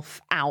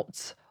myself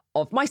out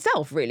of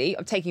myself, really,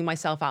 of taking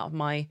myself out of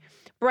my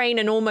brain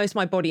and almost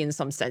my body in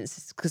some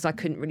sense, because I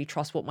couldn't really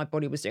trust what my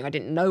body was doing. I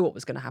didn't know what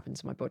was going to happen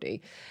to my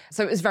body.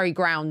 So it was very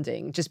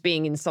grounding, just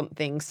being in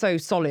something so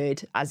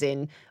solid, as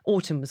in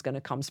autumn was going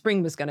to come,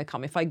 spring was going to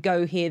come. If I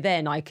go here,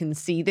 then I can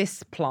see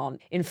this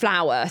plant in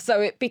flower.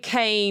 So it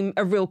became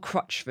a real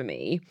crutch for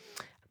me.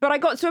 But I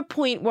got to a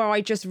point where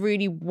I just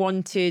really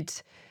wanted,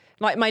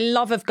 like, my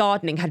love of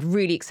gardening had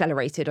really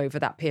accelerated over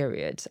that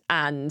period.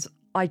 And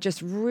I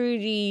just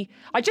really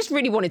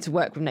wanted to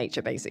work with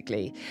nature,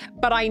 basically.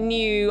 But I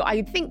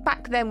think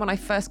back then when I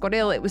first got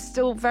ill, it was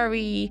still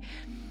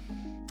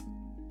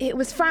it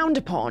was frowned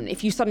upon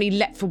if you suddenly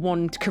leapt from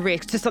one career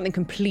to something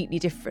completely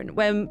different.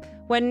 When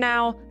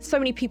now so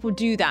many people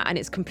do that and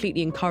it's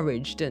completely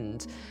encouraged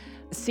and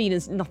seen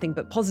as nothing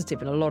but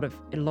positive in a lot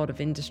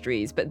of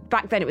industries. But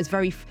back then it was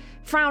very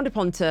frowned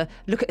upon to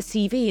look at a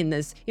CV, and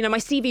there's, my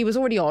CV was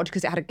already odd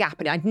because it had a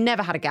gap in it. I'd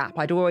never had a gap.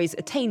 I'd always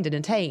attained.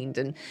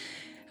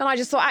 And I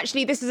just thought,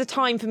 actually, this is a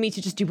time for me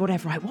to just do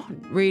whatever I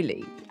want,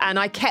 really. And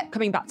I kept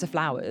coming back to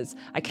flowers.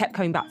 I kept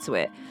coming back to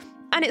it.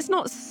 And it's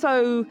not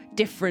so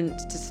different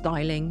to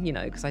styling,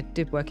 because I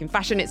did work in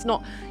fashion. It's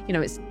not,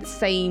 it's the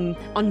same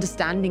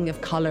understanding of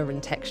colour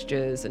and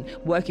textures and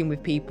working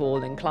with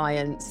people and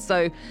clients.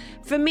 So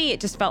for me, it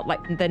just felt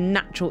like the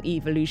natural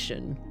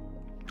evolution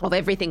of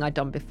everything I'd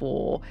done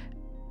before.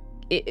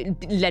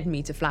 It led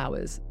me to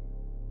flowers.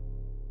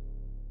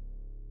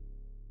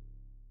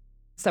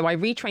 So I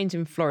retrained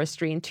in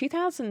floristry in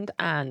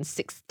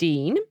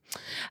 2016.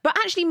 But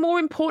actually, more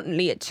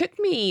importantly, it took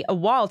me a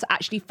while to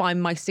actually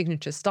find my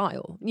signature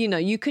style.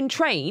 You can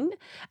train,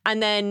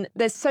 and then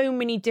there's so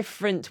many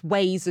different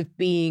ways of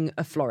being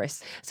a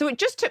florist. So it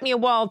just took me a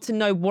while to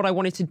know what I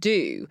wanted to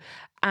do.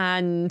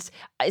 And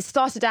it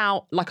started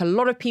out like a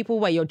lot of people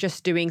where you're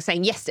just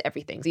saying yes to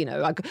everything.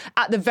 Like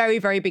at the very,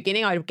 very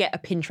beginning, I'd get a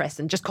Pinterest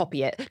and just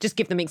copy it, just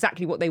give them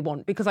exactly what they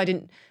want, because I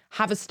didn't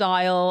have a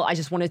style. I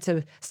just wanted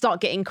to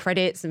start getting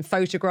credits and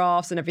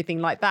photographs and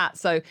everything like that.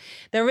 So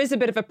there is a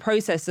bit of a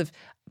process of,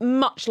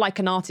 much like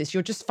an artist,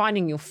 you're just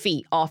finding your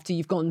feet after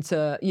you've gone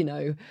to,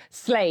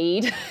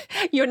 Slade.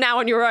 You're now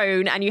on your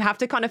own and you have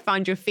to kind of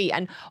find your feet.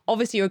 And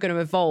obviously you're going to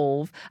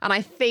evolve. And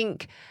I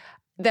think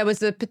there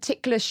was a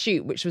particular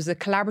shoot, which was a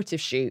collaborative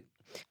shoot,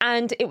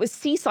 and it was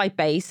seaside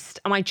based,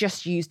 and I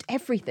just used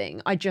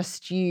everything. I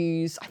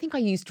think I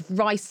used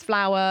rice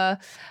flour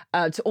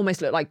to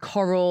almost look like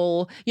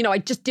coral. I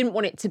just didn't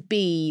want it to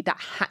be that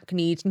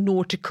hackneyed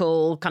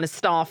nautical kind of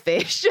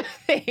starfish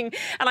thing.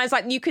 And I was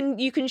like, you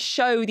can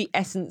show the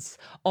essence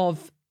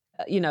of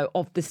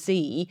the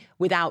sea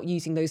without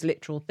using those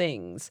literal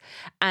things.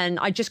 And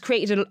I just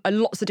created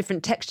lots of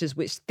different textures,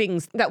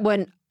 things that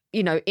weren't,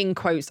 in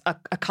quotes, a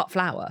cut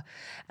flower.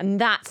 And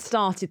that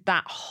started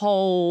that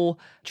whole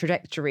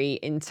trajectory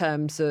in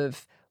terms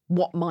of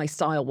what my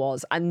style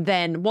was. And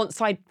then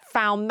once I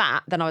found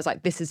that, then I was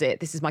like, this is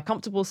it. This is my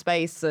comfortable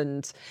space.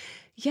 And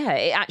yeah,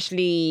 it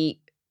actually,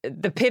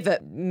 the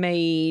pivot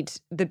made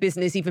the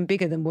business even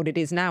bigger than what it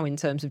is now in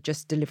terms of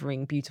just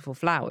delivering beautiful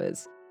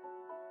flowers.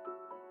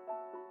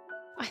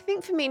 I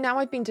think for me now,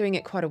 I've been doing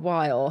it quite a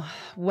while.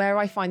 Where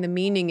I find the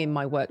meaning in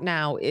my work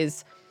now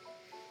is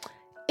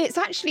it's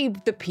actually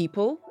the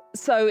people.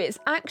 So it's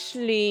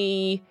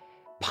actually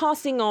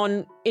passing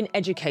on in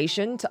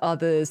education to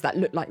others that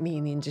look like me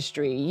in the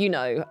industry.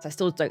 I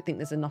still don't think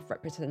there's enough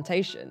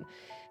representation.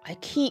 I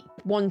keep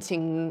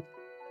wanting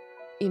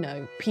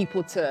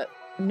people to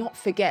not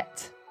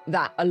forget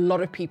that a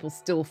lot of people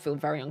still feel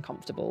very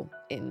uncomfortable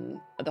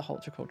in the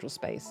horticultural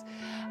space.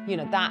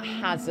 That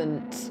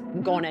hasn't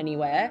gone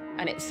anywhere,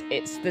 and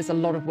there's a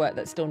lot of work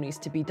that still needs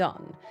to be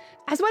done.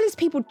 As well as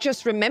people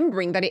just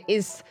remembering that it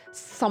is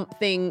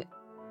something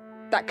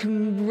that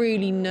can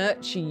really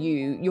nurture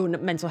your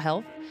mental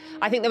health.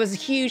 I think there was a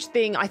huge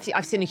thing,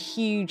 I've seen a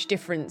huge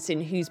difference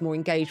in who's more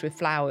engaged with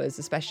flowers,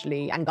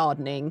 especially, and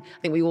gardening. I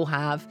think we all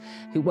have,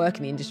 who work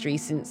in the industry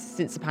since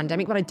the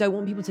pandemic, but I don't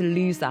want people to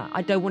lose that.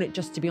 I don't want it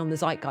just to be on the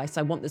zeitgeist.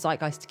 I want the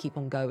zeitgeist to keep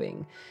on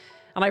going.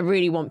 And I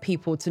really want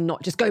people to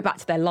not just go back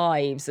to their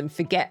lives and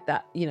forget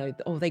that,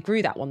 they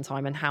grew that one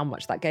time and how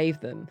much that gave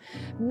them.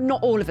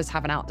 Not all of us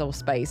have an outdoor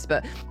space,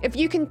 but if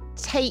you can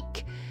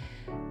take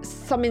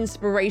some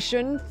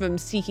inspiration from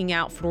seeking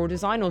out floral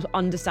design or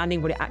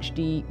understanding what it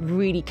actually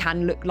really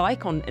can look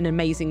like on an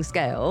amazing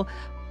scale,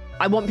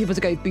 I want people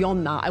to go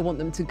beyond that. I want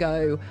them to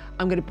go,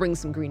 I'm going to bring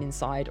some green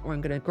inside, or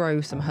I'm going to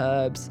grow some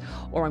herbs,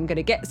 or I'm going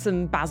to get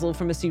some basil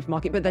from a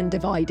supermarket, but then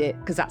divide it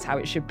because that's how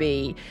it should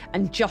be.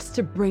 And just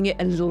to bring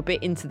it a little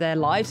bit into their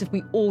lives, if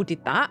we all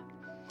did that,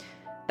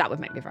 that would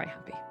make me very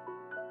happy.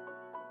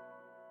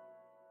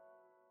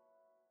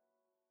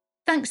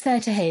 Thanks there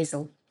to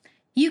Hazel.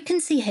 You can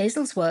see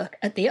Hazel's work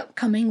at the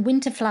upcoming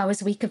Winter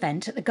Flowers Week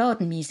event at the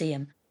Garden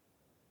Museum.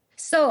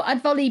 So,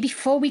 Advoli,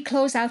 before we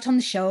close out on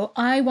the show,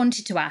 I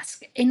wanted to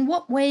ask, in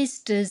what ways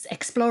does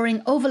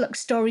exploring overlooked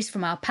stories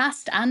from our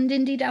past and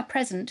indeed our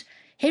present,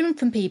 hearing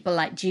from people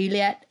like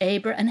Juliet,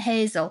 Abra and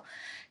Hazel,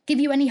 give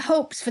you any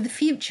hopes for the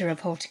future of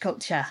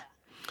horticulture?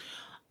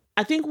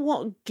 I think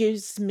what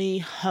gives me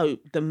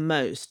hope the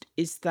most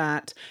is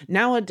that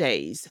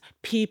nowadays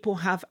people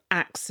have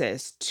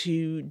access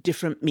to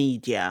different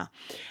media.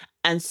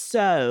 And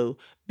so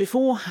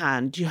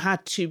beforehand, you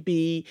had to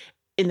be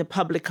in the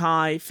public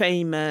eye,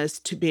 famous,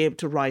 to be able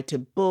to write a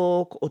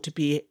book or to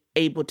be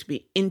able to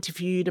be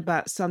interviewed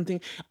about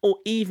something, or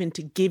even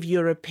to give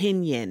your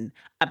opinion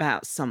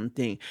about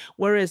something.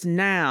 Whereas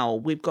now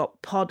we've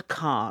got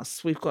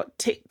podcasts, we've got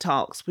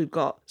TikToks, we've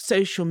got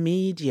social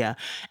media.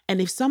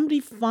 And if somebody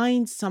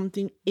finds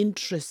something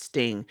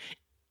interesting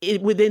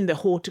within the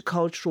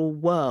horticultural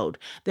world,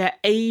 they're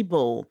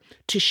able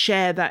to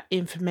share that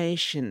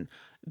information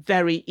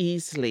very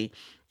easily.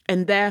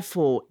 And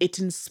therefore, it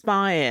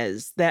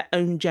inspires their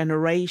own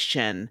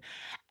generation.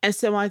 And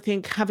so I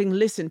think, having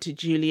listened to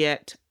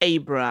Juliet,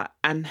 Abra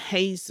and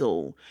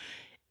Hazel,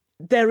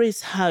 there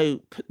is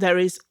hope. There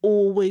is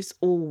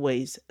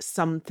always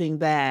something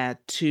there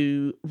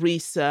to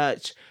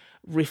research,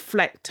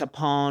 reflect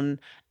upon,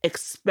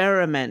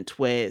 experiment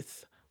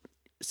with.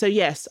 So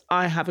yes,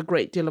 I have a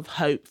great deal of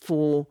hope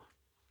for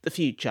the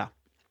future.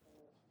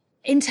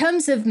 In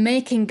terms of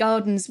making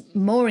gardens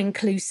more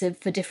inclusive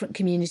for different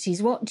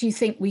communities, what do you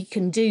think we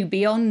can do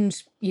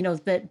beyond,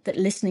 that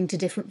listening to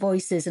different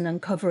voices and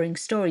uncovering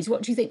stories?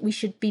 What do you think we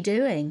should be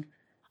doing?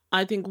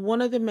 I think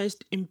one of the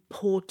most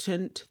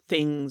important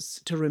things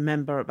to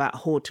remember about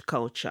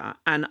horticulture,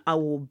 and I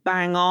will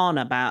bang on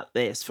about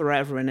this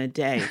forever and a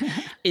day,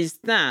 is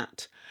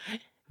that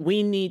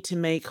we need to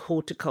make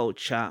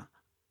horticulture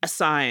a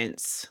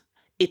science.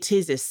 It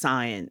is a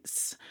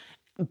science.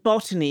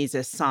 Botany is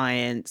a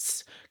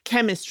science.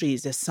 Chemistry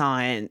is a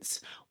science.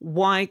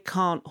 Why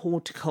can't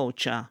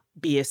horticulture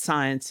be a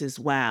science as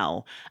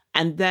well?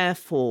 And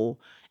therefore,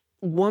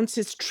 once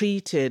it's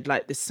treated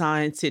like the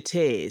science it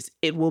is,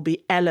 it will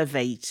be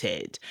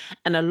elevated.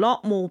 And a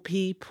lot more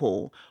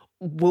people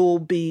will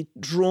be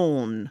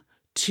drawn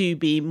to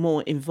be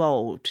more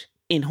involved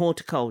in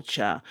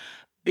horticulture,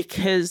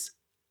 because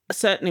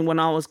certainly when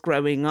I was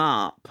growing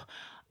up,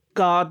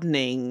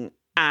 gardening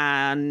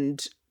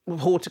and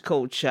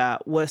horticulture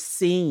were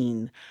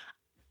seen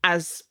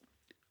as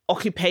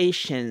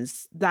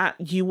occupations that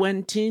you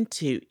went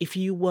into if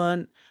you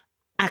weren't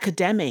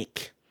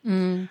academic.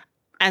 And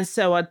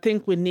so I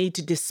think we need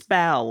to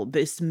dispel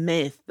this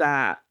myth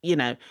that,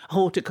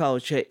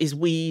 horticulture is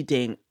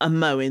weeding and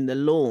mowing the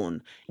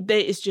lawn. There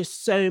is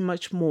just so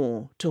much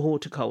more to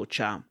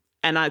horticulture.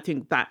 And I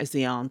think that is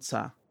the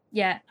answer.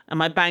 Yeah.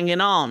 Am I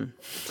banging on?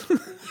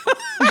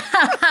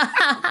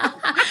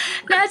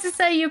 Now, to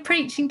say you're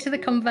preaching to the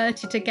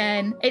converted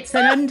again. It's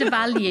an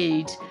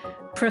undervalued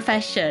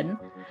profession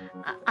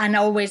and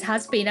always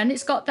has been. And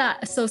it's got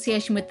that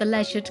association with the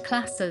leisured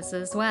classes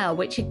as well,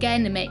 which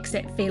again makes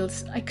it feel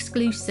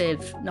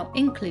exclusive, not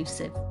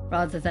inclusive,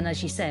 rather than,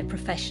 as you say, a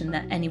profession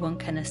that anyone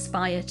can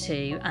aspire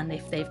to, and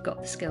if they've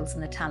got the skills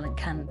and the talent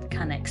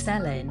can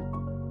excel in.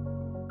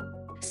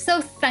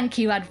 So thank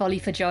you,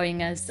 Advoli, for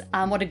joining us,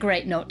 and what a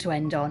great note to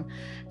end on.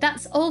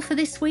 That's all for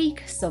this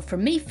week. So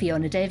from me,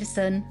 Fiona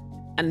Davison.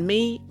 And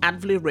me,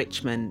 Advoli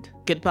Richmond.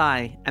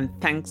 Goodbye, and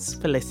thanks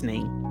for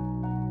listening.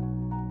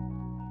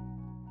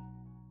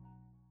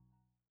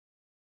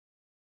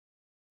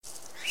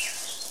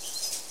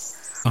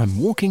 I'm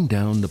walking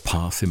down the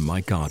path in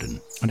my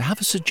garden, and I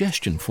have a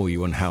suggestion for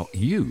you on how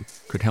you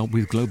could help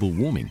with global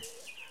warming.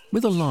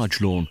 With a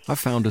large lawn, I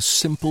found a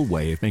simple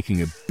way of making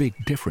a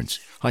big difference.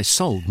 I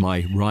sold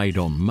my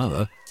ride-on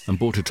mower and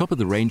bought a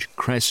top-of-the-range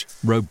Cress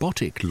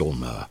robotic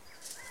lawnmower.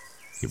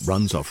 It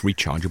runs off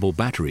rechargeable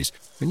batteries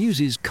and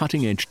uses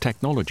cutting-edge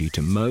technology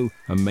to mow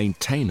and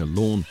maintain a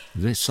lawn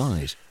this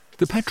size.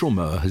 The petrol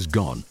mower has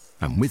gone,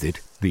 and with it,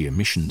 the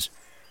emissions.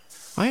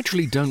 I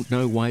actually don't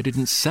know why I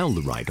didn't sell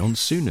the ride-on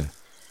sooner.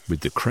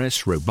 With the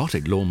Cress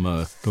robotic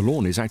lawnmower, the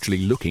lawn is actually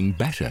looking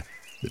better.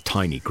 The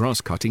tiny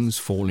grass cuttings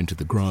fall into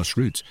the grass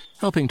roots,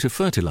 helping to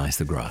fertilize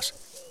the grass.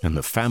 And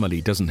the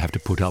family doesn't have to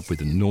put up with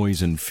the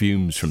noise and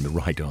fumes from the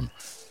ride-on.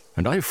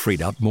 And I've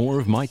freed up more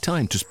of my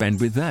time to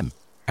spend with them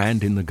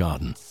and in the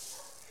garden.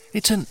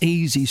 It's an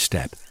easy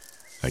step,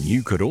 and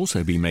you could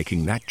also be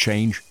making that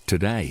change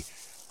today.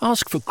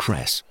 Ask for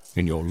Cress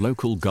in your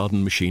local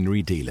garden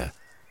machinery dealer,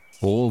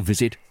 or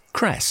visit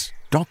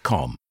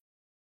cress.com.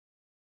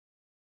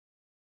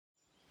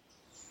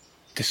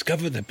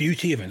 Discover the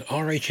beauty of an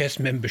RHS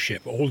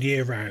membership all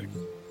year round.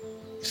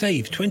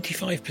 Save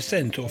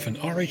 25% off an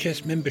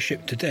RHS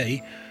membership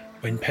today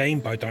when paying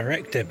by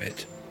direct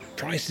debit.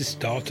 Prices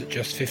start at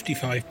just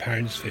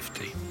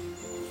 £55.50.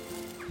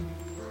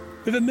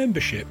 With a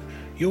membership,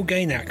 you'll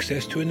gain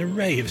access to an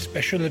array of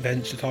special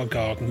events at our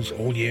gardens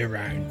all year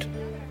round.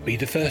 Be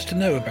the first to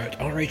know about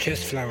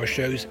RHS flower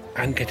shows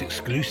and get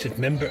exclusive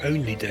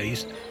member-only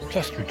days,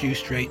 plus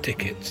reduced rate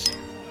tickets.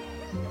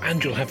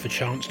 And you'll have the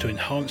chance to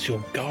enhance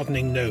your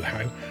gardening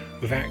know-how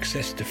with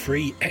access to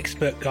free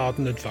expert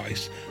garden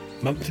advice,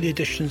 monthly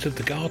editions of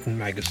the Garden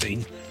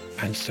magazine,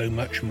 and so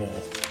much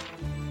more.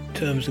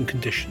 Terms and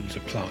conditions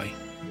apply.